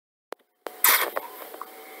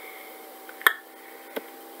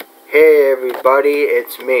Hey everybody,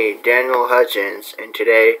 it's me, Daniel Hutchins, and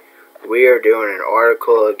today we are doing an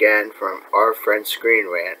article again from our friend Screen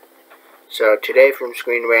Rant. So today from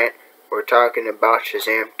Screen Rant, we're talking about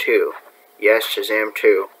Shazam 2. Yes, Shazam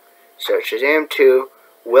 2. So Shazam 2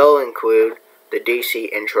 will include the DC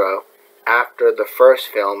intro after the first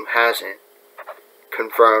film hasn't,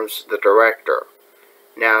 confirms the director.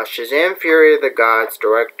 Now, Shazam Fury of the Gods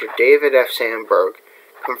director David F. Sandberg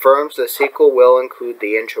confirms the sequel will include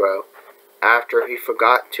the intro after he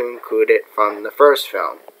forgot to include it from the first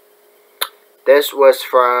film. This was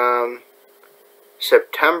from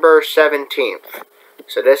September 17th,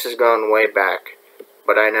 so this is going way back.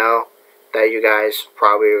 But I know that you guys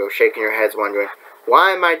probably are shaking your heads wondering,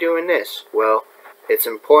 why am I doing this? Well, it's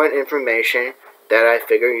important information that I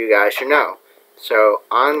figure you guys should know. So,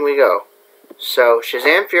 on we go. So,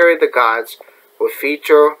 Shazam Fury of the Gods will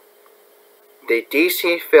feature the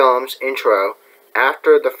DC film's intro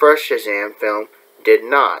after the first Shazam film did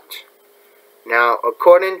not. Now,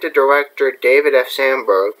 according to director David F.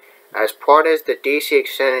 Sandberg, as part of the DC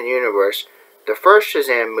Extended Universe, the first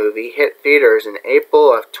Shazam movie hit theaters in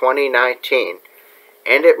April of 2019,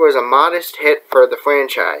 and it was a modest hit for the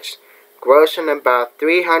franchise, grossing about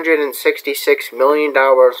 $366 million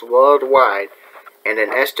worldwide and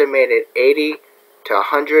an estimated $80 to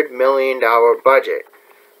 $100 million budget.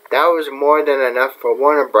 That was more than enough for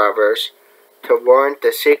Warner Brothers to warrant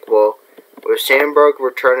the sequel, with Sandberg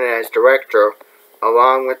returning as director,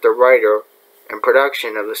 along with the writer, and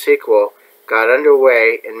production of the sequel got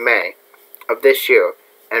underway in May of this year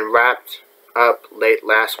and wrapped up late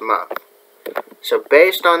last month. So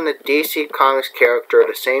based on the DC Comics character of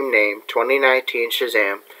the same name, 2019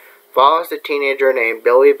 Shazam follows the teenager named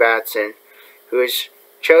Billy Batson, who is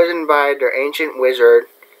chosen by their ancient wizard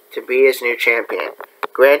to be his new champion,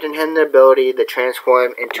 granting him the ability to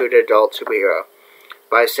transform into an adult superhero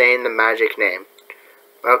by saying the magic name.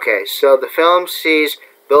 Okay, so the film sees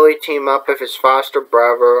Billy team up with his foster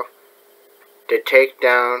brother to take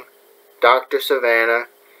down Dr. Savannah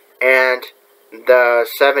and the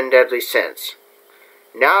Seven Deadly Sins.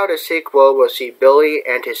 Now the sequel will see Billy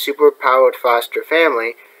and his superpowered foster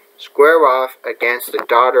family square off against the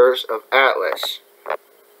Daughters of Atlas,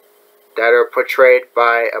 that are portrayed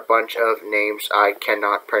by a bunch of names I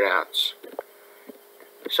cannot pronounce.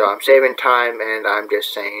 So I'm saving time and I'm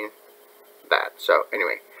just saying that. So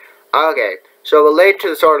anyway. Okay, so related to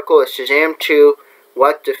this article is Shazam 2,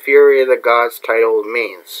 what the Fury of the Gods title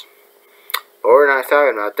means. But we're not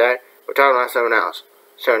talking about that, we're talking about something else.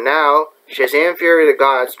 So now, Shazam Fury of the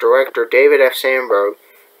Gods director David F. Sandberg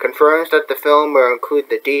confirms that the film will include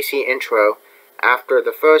the DC intro after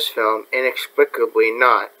the first film, inexplicably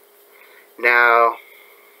not. Now,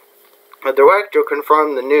 the director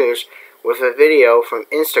confirmed the news with a video from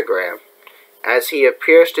Instagram, as he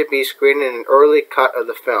appears to be screening an early cut of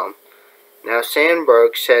the film. Now,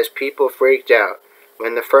 Sandberg says people freaked out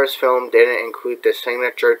when the first film didn't include the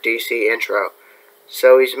signature DC intro,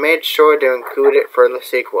 so he's made sure to include it for the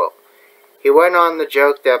sequel. He went on to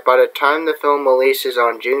joke that by the time the film releases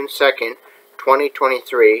on June 2nd,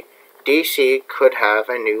 2023, DC could have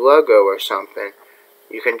a new logo or something.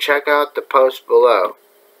 You can check out the post below.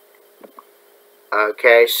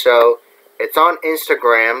 Okay, so it's on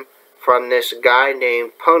Instagram from this guy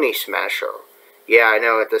named Pony Smasher. Yeah, I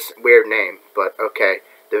know it's a weird name, but okay.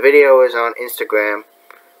 The video is on Instagram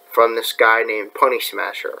from this guy named Pony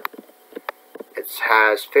Smasher. It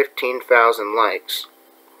has 15,000 likes.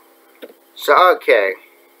 So, okay.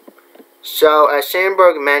 So, as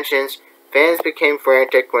Sandberg mentions, fans became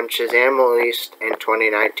frantic when Shazam released in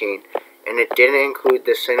 2019, and it didn't include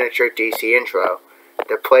the signature DC intro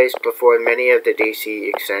that plays before many of the DC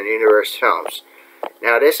Extended Universe films.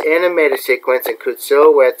 Now, this animated sequence includes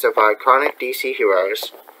silhouettes of iconic DC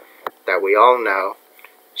heroes that we all know,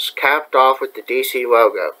 capped off with the DC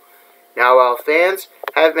logo. Now, while fans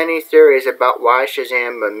have many theories about why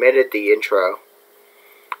Shazam omitted the intro,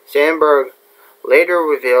 Sandberg later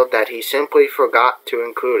revealed that he simply forgot to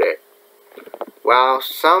include it. While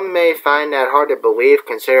some may find that hard to believe,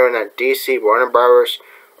 considering that DC, Warner Brothers,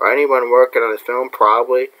 or anyone working on the film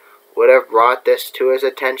probably would have brought this to his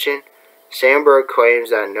attention, Sandberg claims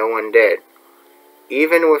that no one did.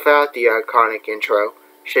 Even without the iconic intro,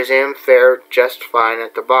 Shazam fared just fine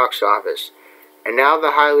at the box office, and now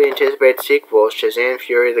the highly anticipated sequel, Shazam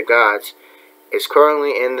Fury of the Gods, is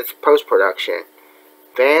currently in its post-production.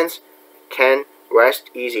 Fans can rest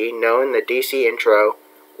easy knowing the DC intro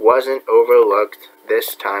wasn't overlooked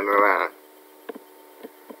this time around.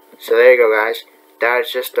 So there you go, guys.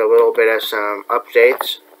 That's just a little bit of some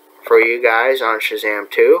updates for you guys on Shazam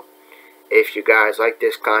 2. If you guys like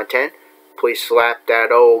this content, please slap that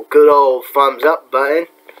good old thumbs up button.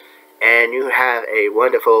 And you have a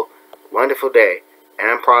wonderful, wonderful day. And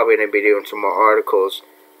I'm probably going to be doing some more articles,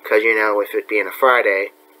 because, you know, with it being a Friday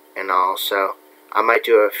and all, so I might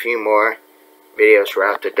do a few more videos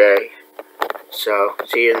throughout the day. So,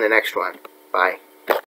 see you in the next one. Bye.